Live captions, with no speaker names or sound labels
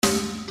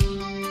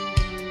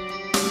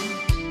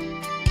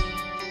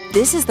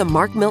This is the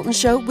Mark Milton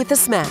Show with The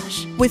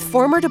Smash, with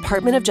former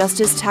Department of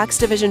Justice Tax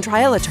Division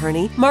trial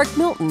attorney Mark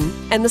Milton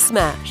and The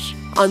Smash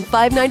on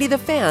 590 The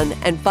Fan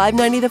and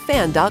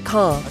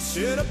 590thefan.com. I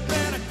should have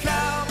been a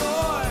cowboy.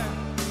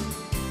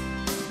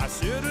 I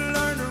should have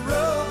learned to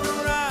rope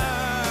and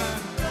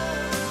ride.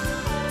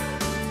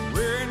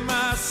 Wearing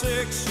my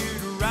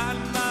six-shooter,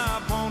 riding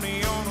my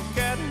pony on a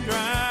cat and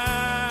drive.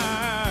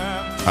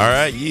 All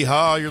right,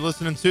 yeehaw. You're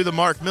listening to the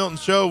Mark Milton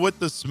Show with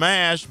The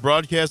Smash,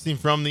 broadcasting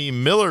from the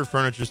Miller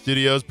Furniture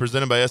Studios,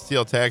 presented by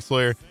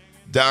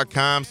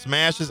STLTaxLawyer.com.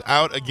 Smash is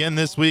out again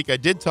this week. I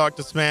did talk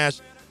to Smash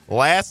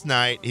last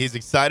night. He's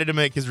excited to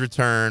make his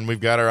return.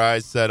 We've got our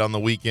eyes set on the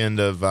weekend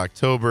of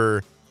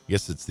October. I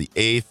guess it's the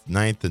 8th,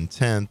 9th, and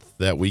 10th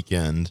that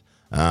weekend.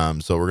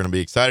 So we're going to be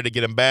excited to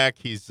get him back.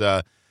 He's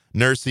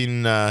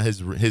nursing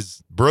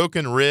his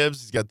broken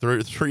ribs. He's got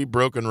three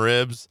broken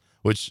ribs,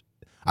 which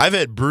I've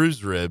had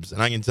bruised ribs,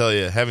 and I can tell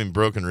you having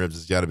broken ribs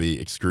has got to be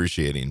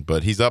excruciating.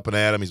 But he's up and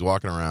at him. He's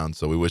walking around,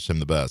 so we wish him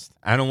the best.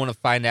 I don't want to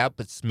find out,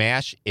 but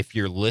Smash, if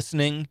you're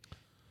listening,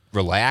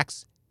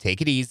 relax, take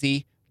it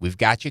easy. We've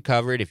got you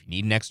covered. If you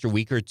need an extra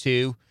week or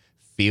two,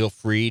 feel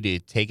free to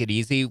take it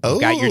easy.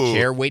 We've got your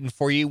chair waiting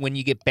for you when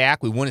you get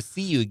back. We want to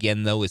see you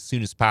again, though, as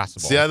soon as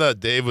possible. See, I thought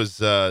Dave was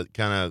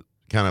kind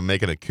of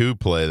making a coup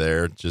play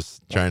there,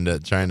 just trying to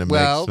make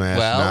Smash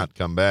not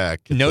come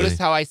back. Notice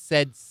how I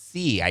said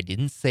see. I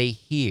didn't say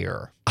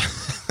here.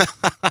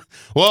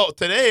 Well,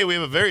 today we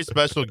have a very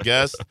special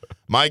guest,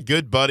 my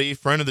good buddy,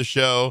 friend of the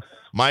show,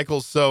 Michael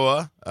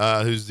Sowa,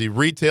 who's the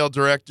retail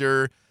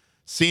director,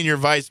 Senior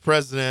Vice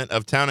President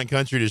of Town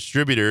Country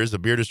Distributors, a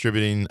beer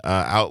distributing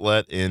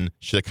outlet in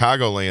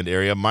Chicagoland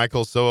area.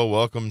 Michael Sowa,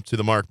 welcome to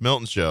the Mark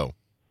Milton Show.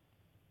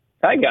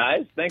 Hi,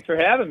 guys. Thanks for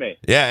having me.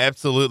 Yeah,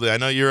 absolutely. I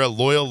know you're a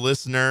loyal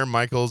listener.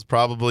 Michael's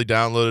probably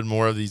downloaded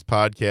more of these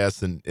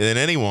podcasts than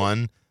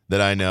anyone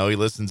that I know. He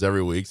listens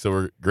every week, so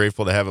we're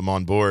grateful to have him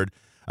on board.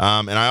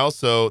 And I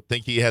also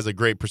think he has a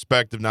great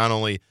perspective, not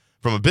only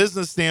from a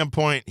business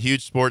standpoint,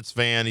 huge sports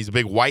fan. He's a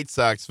big White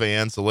Sox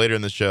fan, so later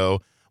in the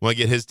show, I want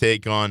to get his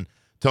take on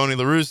Tony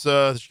La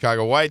Russa, the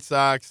Chicago White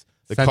Sox,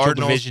 the Central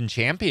Cardinals. Division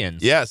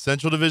champions. Yeah,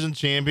 Central Division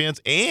champions.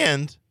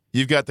 And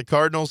you've got the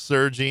Cardinals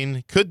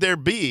surging. Could there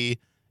be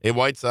a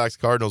White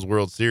Sox-Cardinals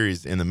World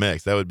Series in the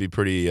mix? That would be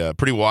pretty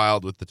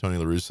wild with the Tony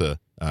La Russa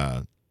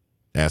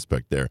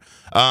aspect there.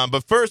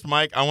 But first,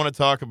 Mike, I want to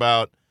talk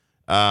about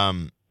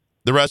the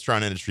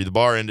restaurant industry, the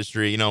bar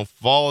industry. You know,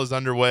 fall is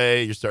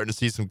underway. You're starting to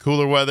see some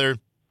cooler weather.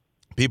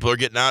 People are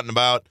getting out and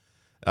about,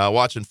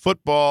 watching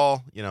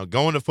football,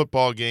 going to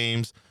football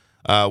games.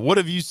 What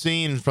have you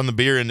seen from the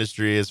beer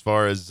industry as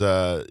far as,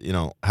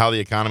 how the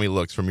economy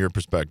looks from your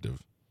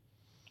perspective?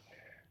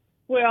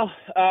 Well,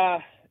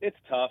 it's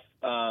tough.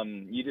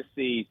 You just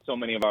see so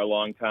many of our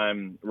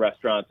longtime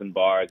restaurants and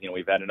bars.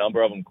 We've had a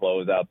number of them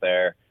close out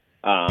there.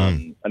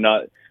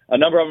 A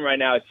number of them right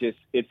now,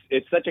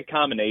 it's such a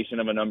combination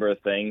of a number of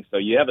things. So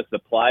you have a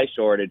supply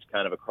shortage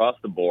kind of across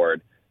the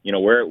board.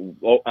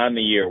 On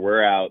the year,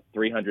 we're out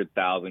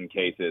 300,000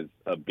 cases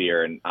of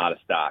beer and out of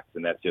stocks.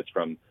 And that's just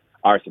from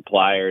our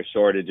suppliers,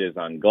 shortages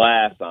on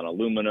glass, on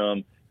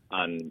aluminum,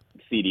 on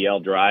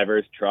CDL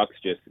drivers, trucks.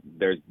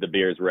 The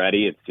beer's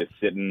ready. It's just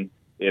sitting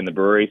in the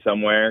brewery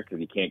somewhere because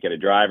you can't get a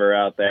driver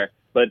out there.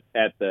 But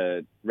at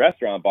the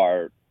restaurant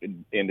bar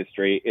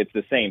industry, it's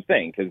the same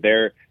thing because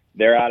they're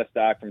out of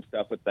stock from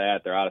stuff with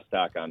that. They're out of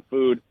stock on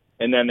food.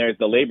 And then there's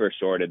the labor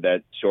shortage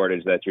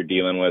that you're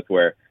dealing with,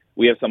 where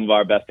we have some of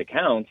our best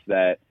accounts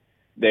that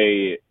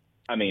the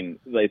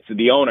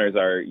owners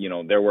are,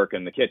 they're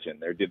working the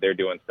kitchen. They're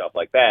doing stuff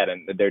like that,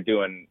 and they're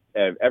doing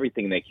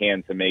everything they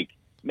can to make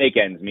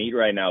ends meet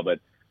right now. But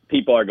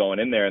people are going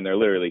in there and they're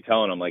literally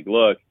telling them, like,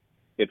 look,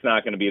 it's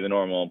not going to be the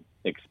normal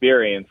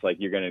experience. Like,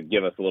 you're going to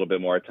give us a little bit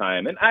more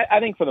time. And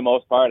I think for the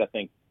most part, I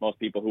think most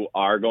people who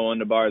are going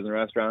to bars and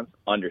restaurants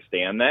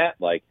understand that.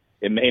 Like,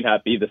 it may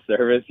not be the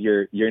service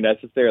you're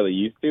necessarily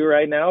used to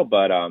right now,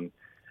 but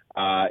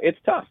it's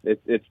tough.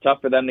 It's tough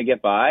for them to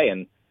get by,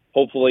 and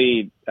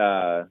hopefully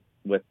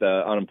with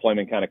the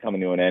unemployment kind of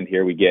coming to an end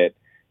here, we get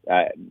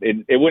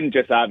it wouldn't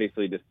just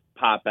obviously just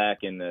pop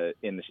back in the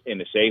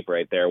shape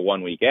right there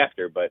 1 week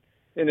after, but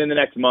in the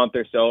next month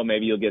or so,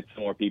 maybe you'll get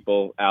some more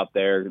people out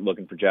there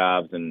looking for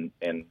jobs and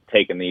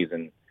taking these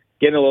and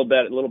getting a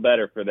little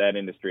better for that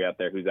industry out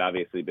there who's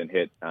obviously been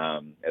hit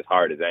as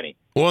hard as any.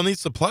 Well, in these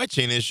supply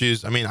chain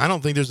issues, I mean, I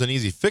don't think there's an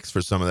easy fix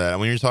for some of that.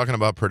 When you're talking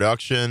about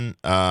production,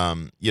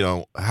 how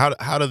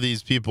do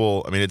these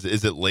people? I mean,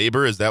 is it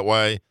labor? Is that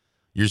why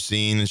you're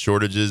seeing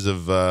shortages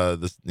of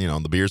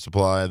the beer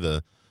supply,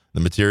 the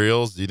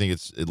materials? Do you think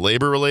it's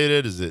labor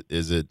related? Is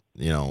it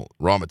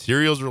raw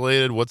materials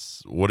related?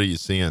 What are you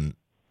seeing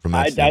from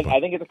that standpoint?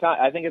 I think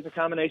it's a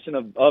combination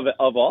of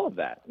all of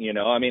that.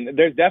 I mean,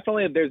 there's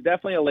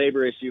definitely a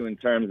labor issue in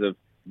terms of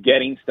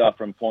getting stuff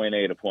from point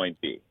A to point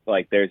B.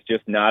 Like, there's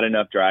just not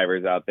enough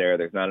drivers out there.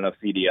 There's not enough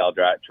CDL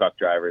truck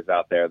drivers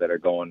out there that are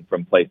going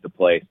from place to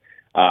place.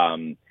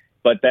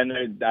 But then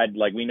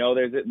we know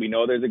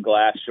there's a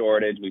glass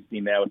shortage. We've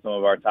seen that with some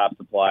of our top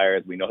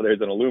suppliers. We know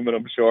there's an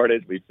aluminum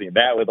shortage. We've seen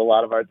that with a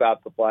lot of our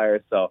top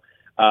suppliers. So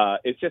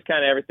it's just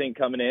kind of everything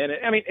coming in.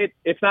 I mean,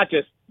 it's not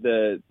just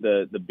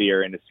the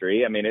beer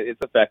industry. I mean, it's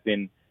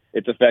affecting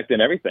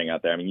everything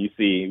out there. I mean,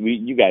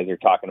 you guys are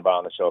talking about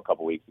on the show a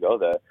couple weeks ago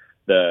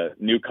the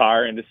new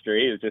car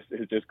industry is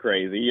just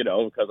crazy, you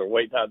know, because we're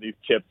waiting on these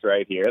chips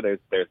right here.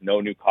 There's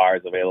no new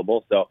cars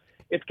available, so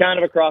it's kind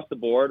of across the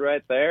board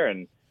right there.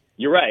 And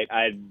you're right.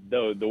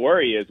 The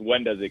worry is,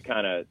 when does it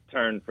kind of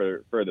turn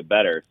for the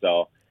better?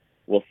 So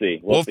we'll see.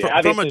 Well, see.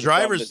 From a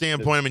driver's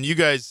standpoint, I mean, you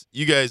guys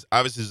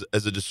obviously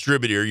as a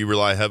distributor, you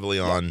rely heavily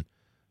on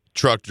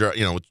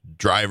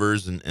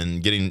drivers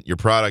and getting your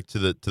product to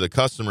the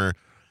customer.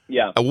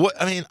 Yeah.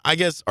 I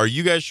guess, are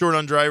you guys short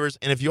on drivers?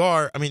 And if you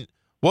are, I mean,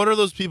 what are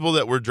those people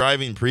that were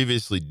driving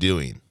previously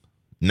doing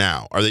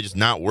now? Are they just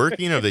not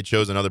working? Or have they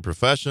chosen other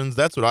professions?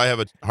 That's what I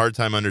have a hard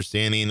time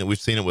understanding. We've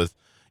seen it with,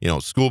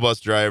 school bus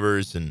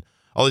drivers and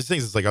all these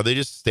things. It's like, are they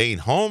just staying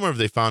home, or have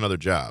they found other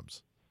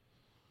jobs?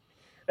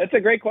 That's a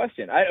great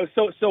question.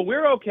 So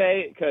we're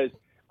okay because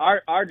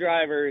our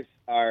drivers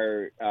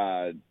are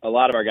a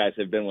lot of our guys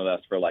have been with us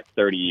for like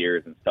 30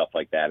 years and stuff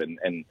like that,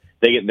 and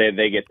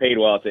they get paid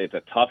well. It's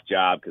a tough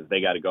job because they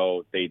got to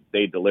go.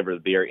 They deliver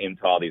the beer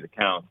into all these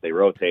accounts. They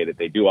rotate it.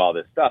 They do all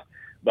this stuff.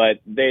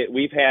 But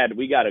we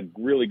got a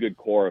really good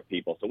core of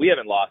people, so we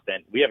haven't lost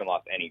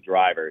any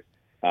drivers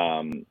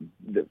going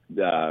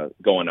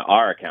to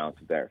our accounts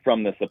there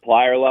from the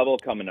supplier level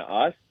coming to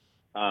us.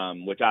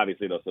 Which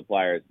obviously those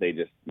suppliers, they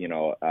just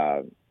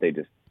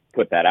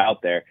put that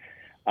out there.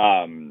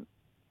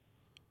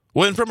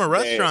 Well, and from a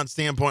restaurant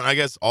standpoint, I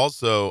guess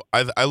also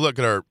I look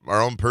at our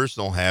own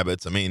personal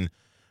habits. I mean,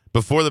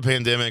 before the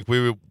pandemic,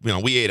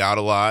 we ate out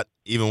a lot,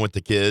 even with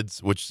the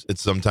kids, which it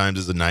sometimes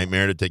is a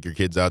nightmare to take your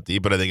kids out to eat.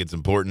 But I think it's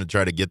important to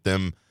try to get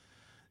them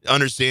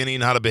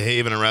understanding how to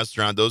behave in a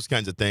restaurant, those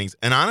kinds of things.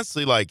 And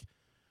honestly, like,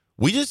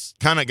 we just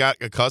kind of got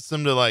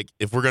accustomed to, like,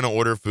 if we're going to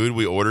order food,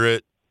 we order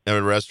it at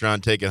a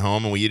restaurant, take it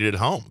home, and we eat it at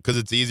home because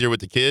it's easier with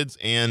the kids.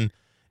 And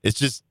it's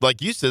just,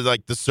 like you said,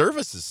 like, the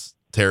service is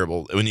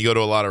terrible when you go to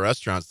a lot of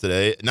restaurants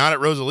today. Not at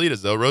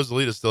Rosalita's, though.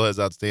 Rosalita still has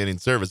outstanding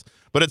service.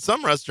 But at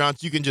some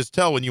restaurants, you can just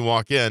tell when you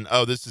walk in,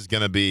 oh, this is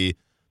going to be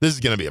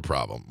a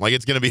problem. Like,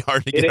 it's going to be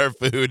hard to get our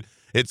food.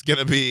 It's going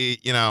to be,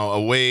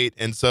 a wait.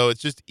 And so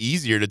it's just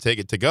easier to take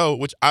it to go,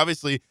 which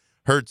obviously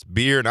hurts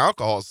beer and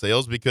alcohol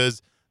sales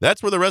because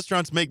that's where the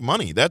restaurants make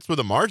money. That's where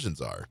the margins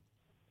are.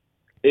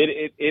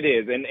 It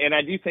is, and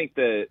I do think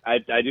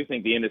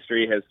the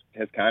industry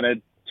has kind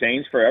of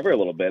changed forever a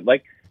little bit.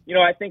 Like,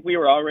 I think we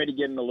were already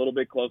getting a little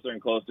bit closer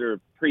and closer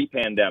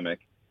pre-pandemic,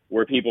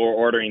 where people were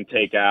ordering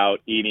takeout,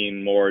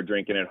 eating more,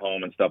 drinking at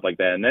home, and stuff like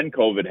that. And then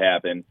COVID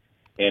happened,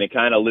 and it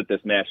kind of lit this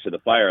match to the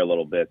fire a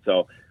little bit.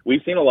 So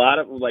we've seen a lot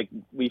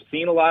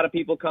of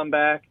people come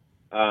back,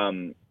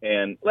 and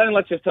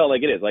let's just tell it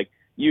like it is. Like,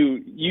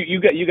 you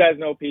guys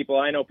know people.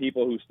 I know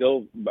people who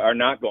still are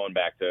not going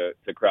back to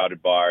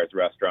crowded bars,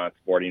 restaurants,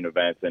 sporting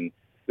events, and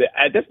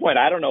at this point,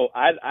 I don't know.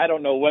 I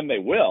don't know when they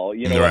will.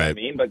 You know right. what I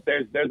mean? But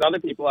there's other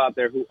people out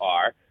there who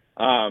are.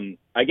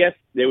 I guess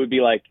they would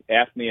be like,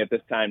 ask me at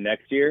this time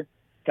next year,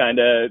 kind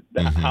of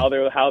how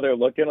they're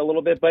looking a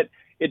little bit. But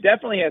it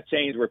definitely has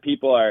changed where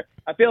people are.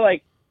 I feel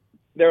like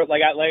they're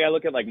like I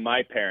look at like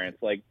my parents.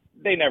 Like,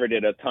 they never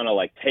did a ton of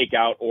like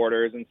takeout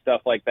orders and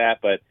stuff like that,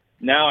 but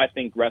now I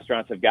think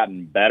restaurants have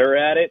gotten better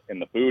at it,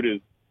 and the food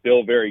is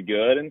still very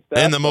good and stuff.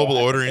 And the mobile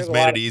ordering's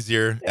made it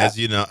easier, as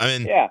you know. I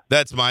mean,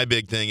 that's my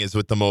big thing is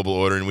with the mobile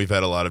ordering. We've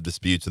had a lot of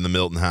disputes in the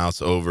Milton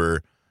house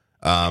over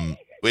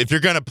if you're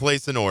going to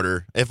place an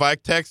order. If I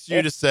text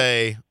you to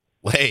say,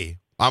 hey,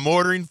 I'm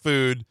ordering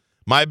food,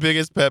 my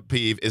biggest pet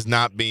peeve is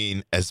not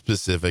being as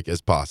specific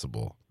as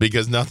possible,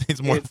 because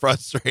nothing's more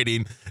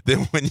frustrating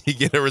than when you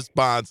get a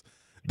response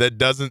that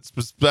doesn't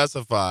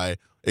specify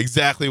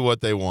exactly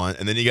what they want,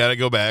 and then you got to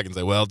go back and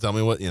say, well, tell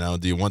me what,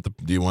 do you want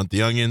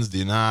the onions, do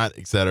you not,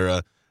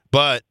 etc.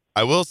 But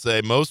I will say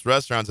most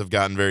restaurants have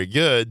gotten very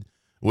good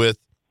with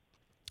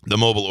the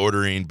mobile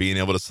ordering, being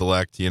able to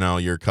select,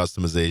 your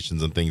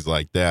customizations and things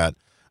like that,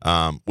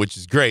 which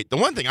is great. The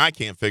one thing I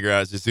can't figure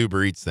out is this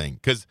Uber Eats thing,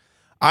 because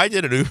I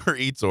did an Uber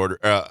Eats order.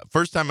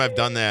 First time I've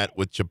done that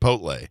with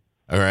Chipotle,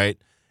 all right?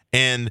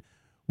 And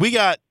we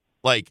got,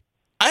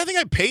 I think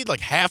I paid like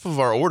half of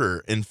our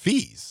order in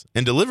fees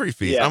and delivery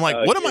fees. I'm like,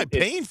 what am I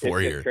paying for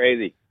here? It's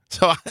crazy.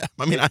 So,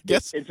 I mean, I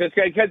guess it's just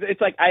crazy because it's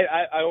like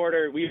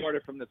we order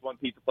from this one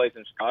pizza place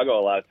in Chicago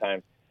a lot of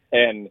times,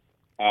 and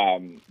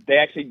they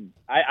actually,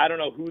 I don't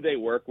know who they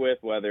work with,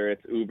 whether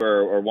it's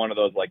Uber or one of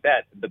those like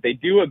that, but they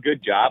do a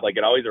good job. Like,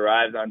 it always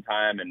arrives on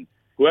time, and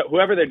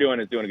whoever they're doing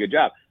is doing a good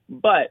job.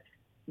 But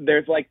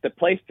there's like the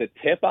place to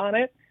tip on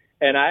it.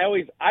 And I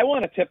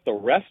want to tip the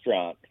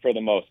restaurant for the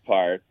most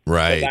part.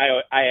 Right.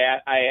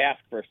 I ask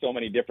for so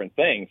many different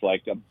things,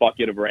 like a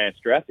bucket of ranch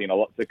dressing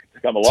to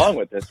come along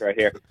with this right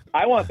here.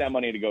 I want that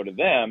money to go to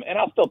them, and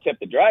I'll still tip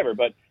the driver,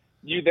 but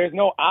there's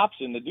no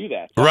option to do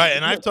that. So right.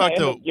 And I've talked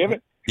to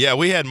Yeah,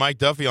 we had Mike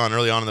Duffy on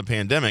early on in the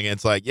pandemic, and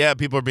it's like, yeah,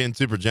 people are being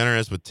super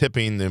generous with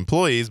tipping the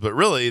employees, but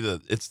really,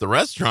 it's the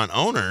restaurant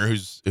owner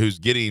who's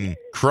getting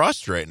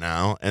crushed right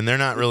now, and they're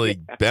not really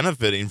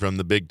benefiting from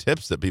the big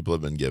tips that people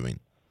have been giving.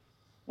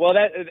 Well,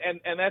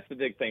 and that's the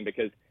big thing,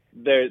 because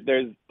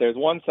there's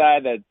one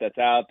side that's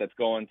out, that's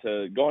going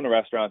to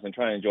restaurants and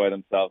trying to enjoy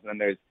themselves, and then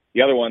there's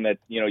the other one that,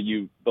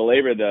 you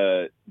belabor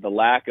the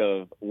lack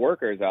of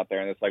workers out there,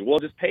 and it's like, well,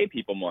 just pay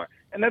people more.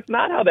 And that's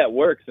not how that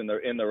works in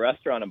the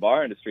restaurant and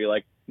bar industry.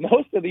 Like,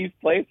 most of these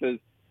places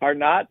are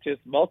not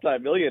just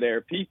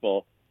multimillionaire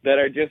people that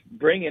are just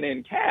bringing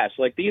in cash.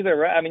 Like, these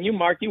are, I mean,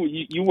 Mark,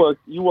 you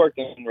worked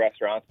in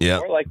restaurants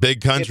before. Yeah, like Big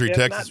Country it's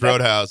Texas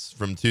Roadhouse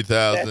from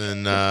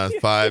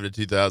 2005 to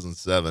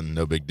 2007.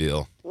 No big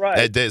deal. Right.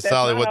 Hey, That's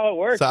Solly, not how it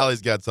works.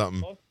 Solly's got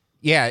something.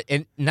 Yeah,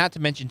 and not to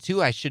mention,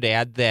 too, I should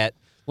add that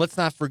let's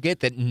not forget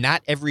that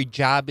not every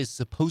job is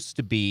supposed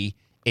to be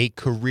a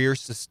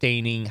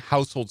career-sustaining,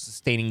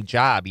 household-sustaining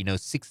job.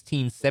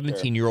 16,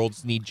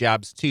 17-year-olds need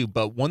jobs, too.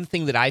 But one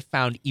thing that I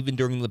found even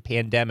during the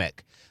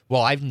pandemic,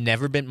 well, I've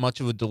never been much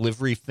of a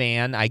delivery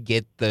fan. I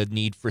get the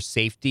need for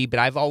safety, but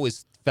I've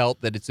always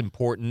felt that it's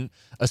important,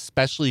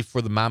 especially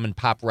for the mom and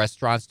pop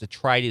restaurants, to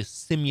try to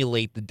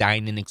simulate the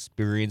dine-in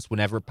experience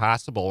whenever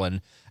possible. And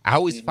I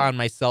always found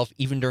myself,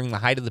 even during the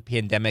height of the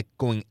pandemic,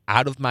 going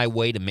out of my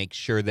way to make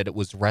sure that it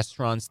was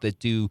restaurants that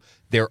do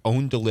their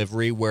own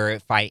delivery, where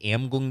if I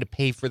am going to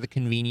pay for the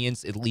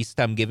convenience, at least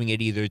I'm giving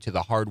it either to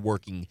the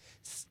hardworking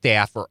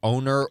staff or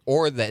owner,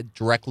 or that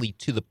directly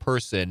to the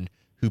person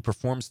who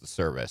performs the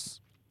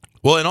service.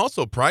 Well, and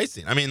also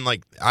pricing. I mean,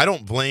 like, I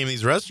don't blame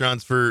these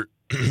restaurants for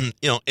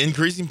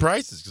increasing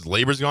prices, because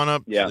labor's gone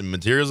up. Yeah. The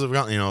materials have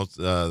gone.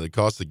 The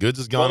cost of goods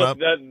has gone up.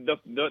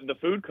 The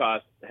food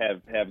costs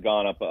have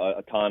gone up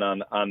a ton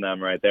on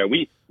them right there.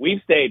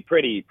 We've stayed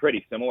pretty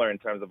similar in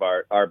terms of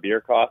our beer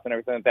costs and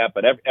everything like that,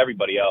 but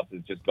everybody else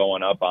is just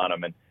going up on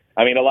them. And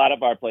I mean, a lot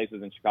of our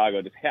places in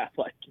Chicago just have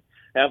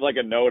like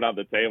a note on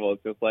the table.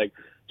 It's just like,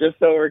 just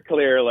so we're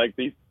clear, like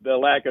the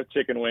lack of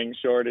chicken wing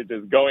shortage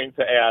is going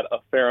to add a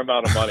fair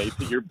amount of money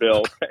to your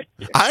bill.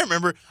 I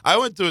remember I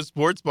went to a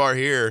sports bar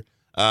here.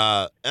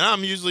 And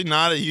I'm usually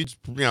not a huge,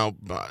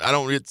 I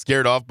don't get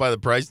scared off by the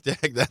price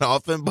tag that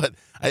often, but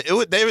I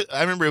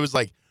remember it was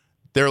like,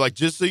 they were like,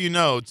 just so you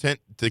know,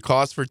 the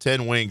cost for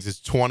 10 wings is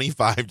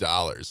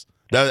 $25.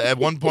 At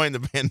one point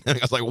in the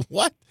pandemic, I was like,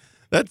 what?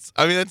 That's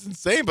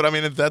insane. But I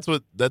mean, if that's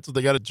what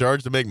they got to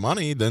charge to make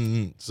money,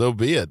 then so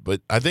be it.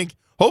 But I think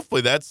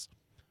hopefully that's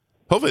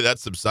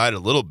subsided a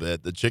little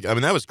bit. The chicken, I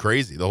mean, that was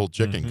crazy. The whole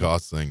chicken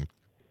cost thing.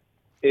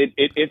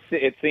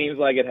 It seems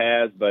like it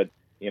has, but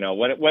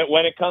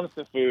when it comes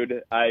to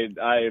food,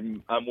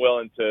 I'm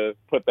willing to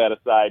put that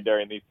aside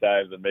during these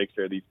times and make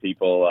sure these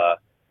people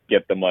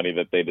get the money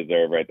that they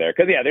deserve right there.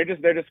 Because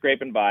they're just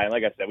scraping by, and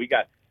like I said, we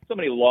got so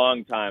many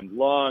long time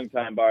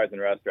bars and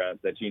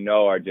restaurants that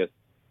are just,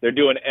 they're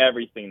doing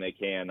everything they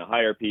can to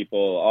hire people,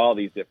 all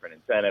these different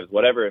incentives,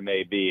 whatever it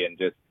may be, and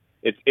just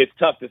it's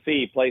tough to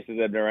see places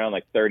that have been around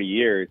like 30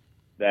 years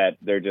that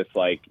they're just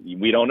like,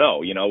 we don't know,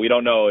 we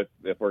don't know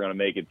if we're going to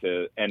make it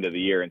to end of the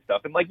year and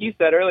stuff. And like you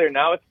said earlier,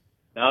 now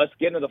it's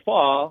getting to the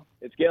fall.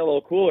 It's getting a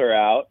little cooler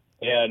out,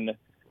 and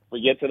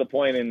we get to the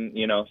point in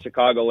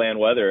Chicagoland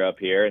weather up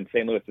here, and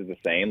St. Louis is the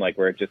same. Like,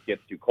 where it just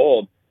gets too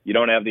cold, you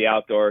don't have the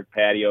outdoor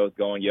patios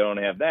going. You don't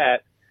have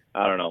that.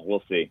 I don't know.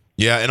 We'll see.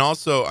 Yeah, and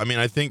also, I mean,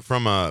 I think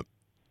from a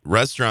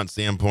restaurant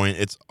standpoint,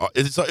 it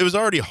was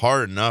already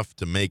hard enough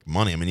to make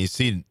money. I mean, you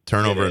see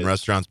turnover in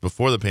restaurants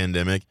before the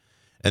pandemic,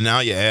 and now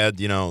you add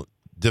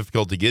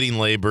difficulty getting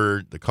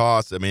labor, the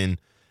cost. I mean.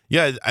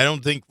 Yeah, I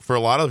don't think for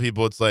a lot of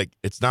people it's like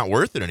it's not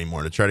worth it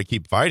anymore to try to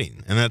keep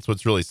fighting, and that's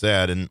what's really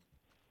sad. And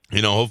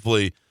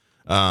hopefully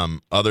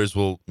others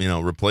will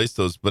replace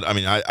those. But I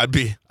mean, I'd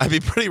be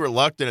pretty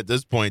reluctant at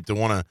this point to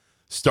want to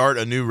start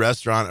a new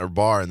restaurant or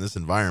bar in this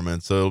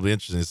environment. So it'll be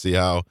interesting to see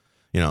how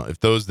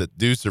if those that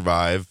do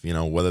survive,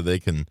 whether they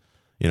can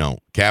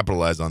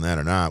capitalize on that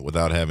or not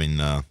without having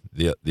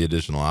the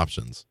additional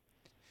options.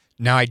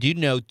 Now, I do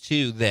know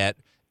too that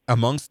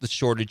amongst the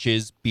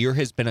shortages, beer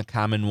has been a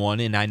common one,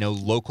 and I know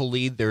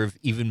locally there have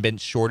even been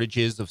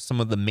shortages of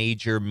some of the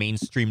major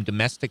mainstream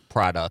domestic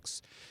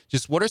products.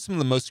 Just what are some of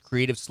the most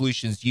creative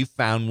solutions you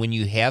found when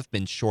you have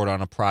been short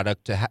on a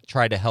product to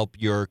try to help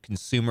your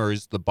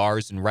consumers, the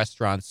bars and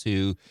restaurants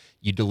who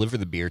you deliver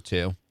the beer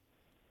to?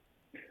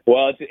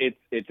 Well,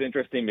 it's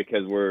interesting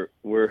because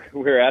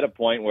we're at a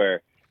point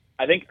where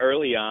I think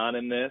early on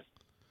in this,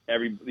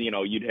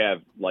 you'd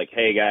have like,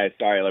 hey guys,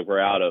 sorry, like we're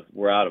out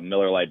of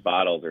Miller Lite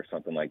bottles or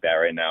something like that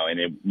right now,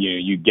 and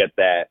you get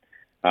that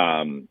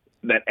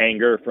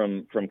anger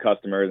from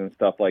customers and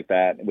stuff like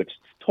that, which is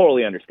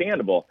totally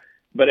understandable.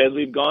 But as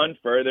we've gone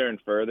further and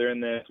further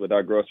in this with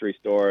our grocery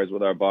stores,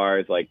 with our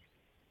bars, like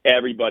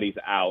everybody's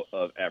out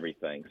of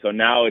everything. So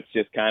now it's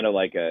just kind of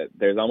like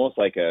there's almost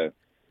like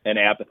an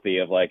apathy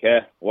of like,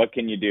 what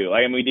can you do?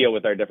 Like, and we deal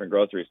with our different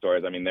grocery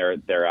stores. I mean,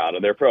 they're out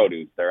of their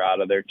produce, they're out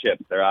of their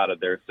chips, they're out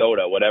of their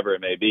soda, whatever it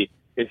may be.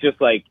 It's just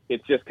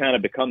kind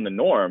of become the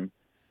norm,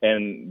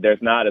 and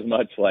there's not as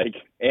much like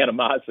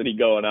animosity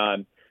going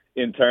on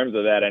in terms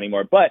of that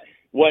anymore. But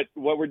what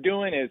we're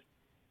doing is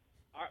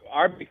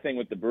our big thing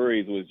with the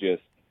breweries was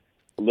just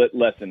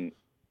listen,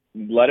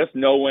 let us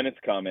know when it's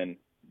coming.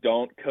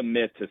 Don't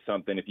commit to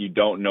something if you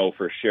don't know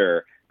for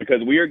sure,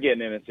 because we are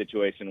getting in a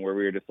situation where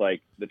we were just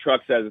like, the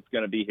truck says it's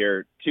going to be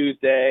here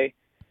Tuesday.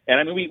 And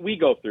I mean, we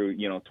go through,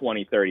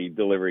 20, 30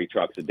 delivery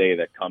trucks a day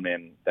that come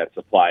in that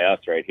supply us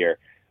right here.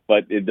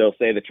 But they'll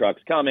say the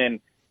truck's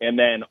coming, and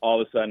then all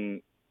of a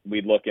sudden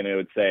we'd look and it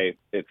would say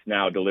it's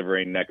now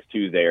delivering next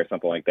Tuesday or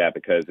something like that,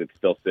 because it's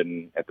still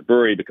sitting at the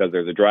brewery because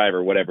there's a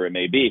driver, whatever it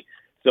may be.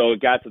 So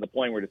it got to the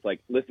point where it's like,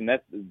 listen,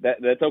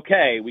 that's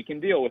okay. We can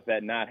deal with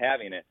that not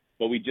having it,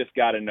 but we just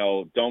got to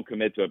know, don't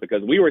commit to it,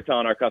 because we were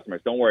telling our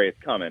customers, don't worry,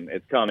 it's coming.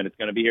 It's coming. It's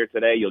going to be here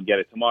today. You'll get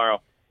it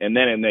tomorrow. And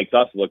then it makes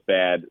us look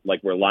bad,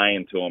 like we're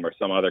lying to them, or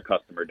some other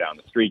customer down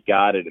the street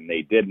got it and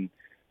they didn't.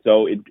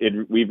 So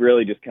we've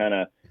really just kind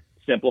of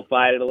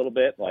simplified it a little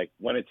bit. Like,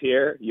 when it's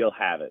here, you'll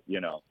have it,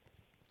 All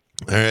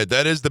right,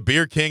 that is the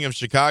Beer King of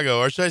Chicago.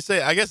 Or should I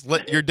say, I guess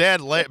your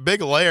dad,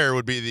 Big Lair,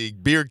 would be the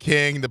Beer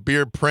King, the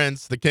Beer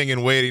Prince, the King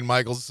in Waiting,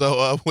 Michael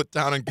Sowa, with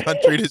Town and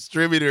Country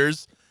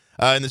Distributors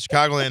in the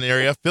Chicagoland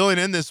area, filling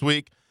in this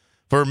week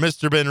for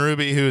Mr. Ben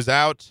Ruby, who's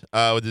out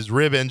with his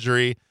rib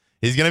injury.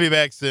 He's going to be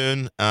back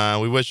soon.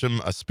 We wish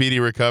him a speedy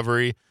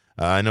recovery.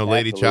 I know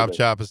Lady Chop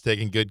Chop is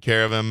taking good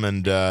care of him,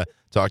 and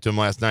talked to him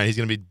last night. He's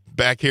going to be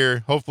back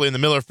here, hopefully in the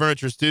Miller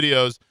Furniture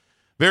Studios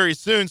very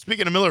soon.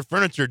 Speaking of Miller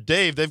Furniture,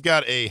 Dave, they've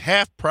got a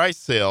half-price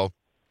sale.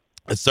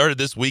 It started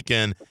this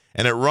weekend,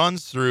 and it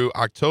runs through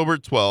October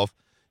 12th.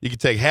 You can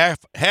take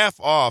half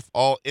off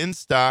all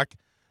in-stock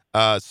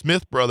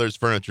Smith Brothers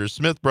furniture.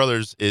 Smith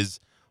Brothers is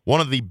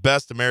one of the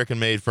best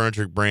American-made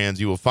furniture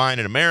brands you will find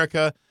in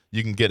America.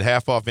 You can get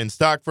half off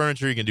in-stock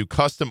furniture. You can do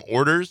custom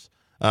orders,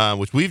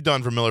 which we've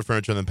done for Miller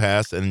Furniture in the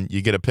past, and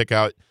you get to pick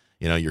out,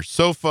 your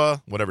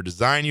sofa, whatever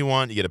design you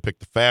want. You get to pick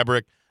the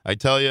fabric. I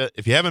tell you,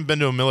 if you haven't been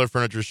to a Miller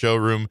Furniture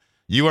showroom,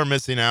 you are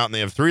missing out. And they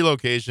have 3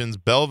 locations: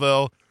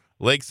 Belleville,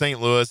 Lake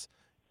St. Louis,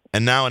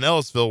 and now in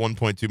Ellisville,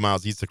 1.2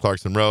 miles east of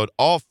Clarkson Road.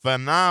 All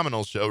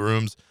phenomenal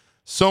showrooms.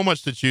 So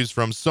much to choose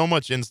from. So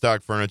much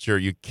in-stock furniture.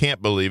 You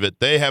can't believe it.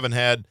 They haven't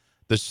had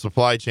the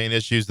supply chain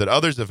issues that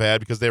others have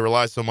had because they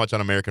rely so much on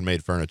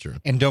American-made furniture.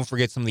 And don't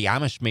forget some of the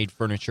Amish-made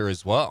furniture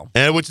as well.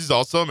 And which is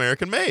also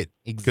American-made.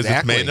 Exactly. Because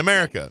it's made in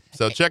America.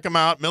 So check them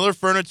out,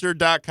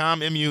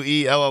 millerfurniture.com,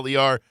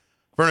 MUELLER,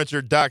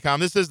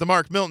 furniture.com. This is the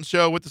Mark Milton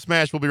Show with the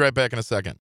Smash. We'll be right back in a second.